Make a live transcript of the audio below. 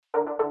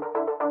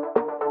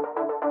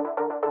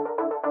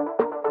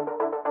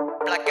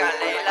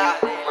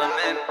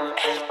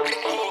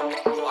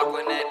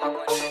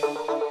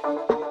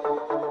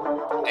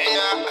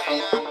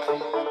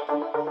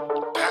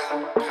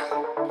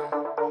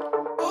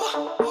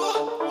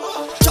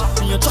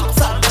Chop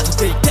ça,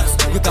 tout est test.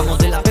 Yo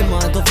commandé la paix, moi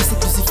dans vie c'est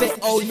plus si fait.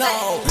 Oh no,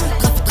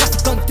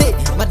 trafic compté,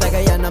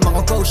 Madagayana,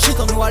 Marocco, shit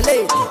on nous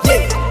aller.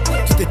 Yeah,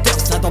 tout est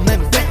test là dans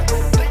même pain.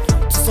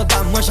 Tout ça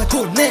dans moi j'en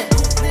connais.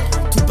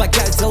 Tout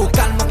bagage au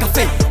calme en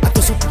café.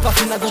 Attention pour pas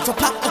finir dans ton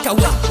plat en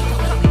kawa.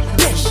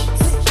 Pêche,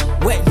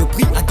 ouais le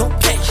prix à ton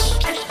pêche.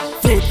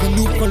 Faudrait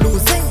nous prendre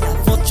l'oseille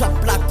avant de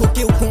chop la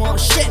coquille au con en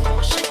chaîne.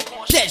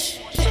 Pêche,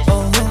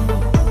 oh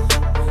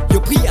le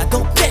prix à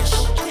ton pêche.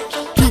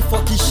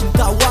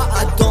 Kishintawa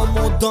a dans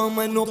mon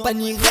dôme, non pas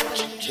ni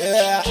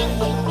yeah.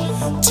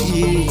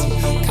 Ti,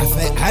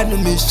 café à nos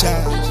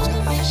méchants.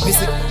 Mais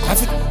c'est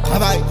trafic,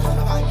 travail.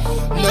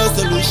 No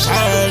solution,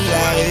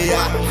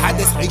 hard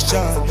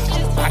destruction.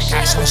 Pas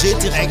qu'à changer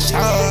direction.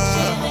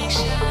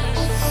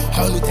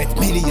 On nous tête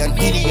million.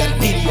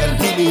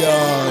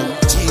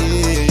 Ti,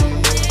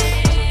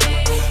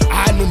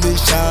 à nos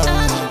méchants.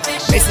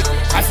 Mais c'est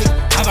trafic,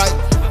 travail.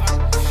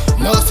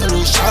 No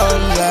solution,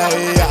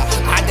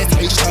 hard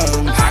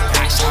destruction.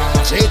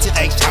 J'ai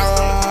direction.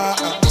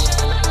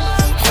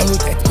 On nous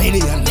tête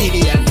million.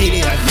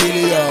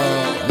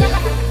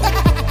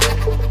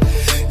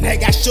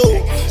 Nigga show,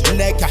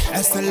 nigga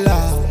hustle.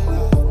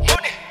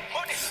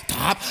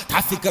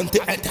 Trafic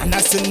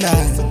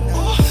international.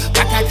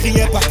 Pas qu'à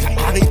crier, pas qu'à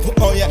arriver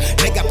pour rien.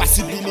 Nigga pas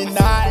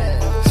subliminal.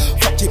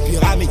 Fuck tes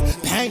pyramides,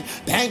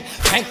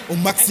 bang, au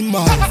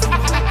maximum.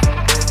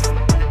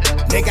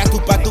 Nigga tout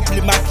pas tout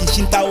climat qui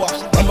Shintawa.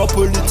 Vraiment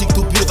politique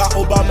tout pire à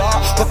Obama.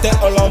 Cocktail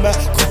en lendemain,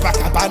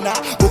 Copacabana.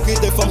 Bouquet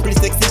de femmes plus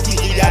sexy qui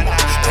Rihanna.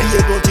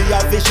 Priez bon Dieu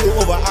avec chaud,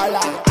 on va à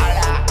la.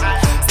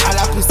 Ça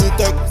la pousse de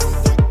tuck.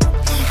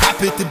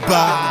 Appétit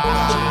bas.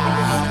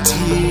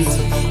 Ti,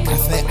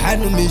 café à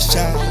nos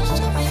méchants.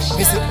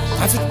 Mais c'est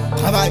trafic,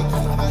 travail.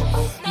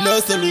 No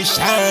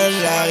solution,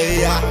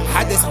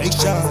 hard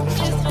destruction.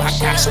 Pas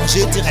qu'à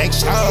changer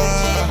direction.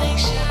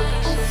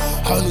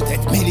 On nous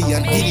tête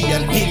million.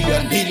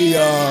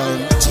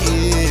 Ti,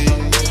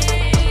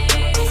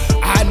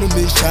 à nos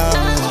méchants.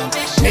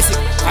 Mais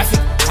c'est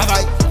trafic,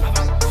 travail.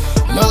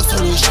 No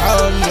solution,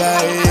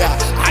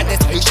 hard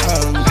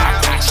destruction. Pas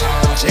qu'à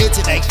changer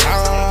direction.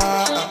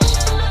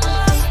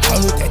 On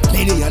nous tête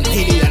million.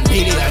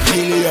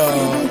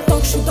 Tant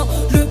que je suis dans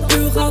le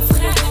bureau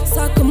frère,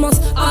 ça commence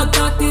à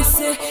dater.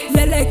 C'est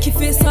LeyLa qui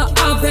fait ça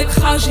avec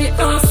rage et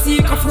ainsi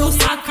qu'un flow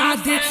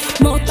saccadé.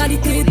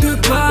 Mentalité de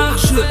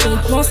barge, on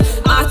pense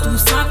à tout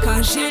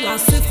saccager. La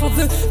CFRA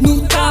veut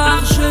nous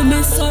targe,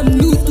 mais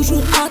sommes-nous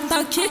toujours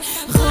attaqués?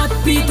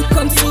 Rapide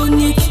comme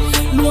Sonic,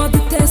 loin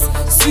des tests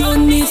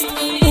sionistes.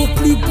 Au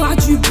plus bas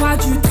du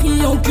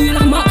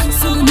triangulaire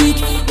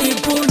maçonnique.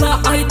 Ebola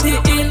a été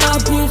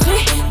élaboré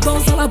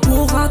dans un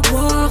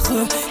laboratoire,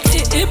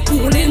 créé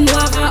pour les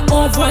noirs à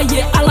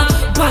envoyer à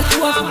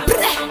l'abattoir.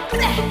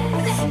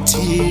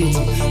 Ti,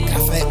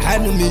 café à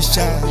nos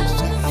méchants.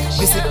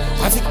 Mais c'est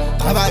trafic,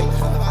 travail.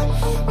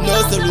 No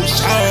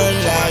solution,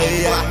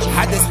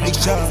 hard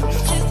destruction.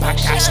 Pas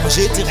qu'à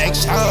changer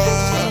direction.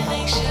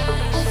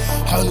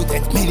 On nous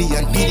tête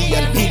million.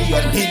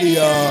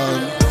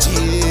 Ti,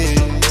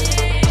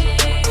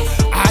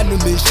 à nos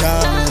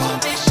méchants.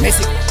 Mais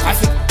c'est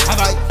trafic,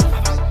 travail.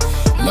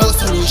 No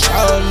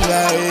solution,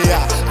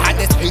 hard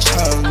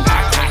destruction.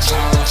 Pas qu'à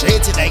changer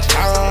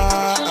direction.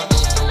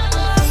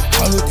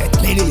 On nous tête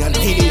million.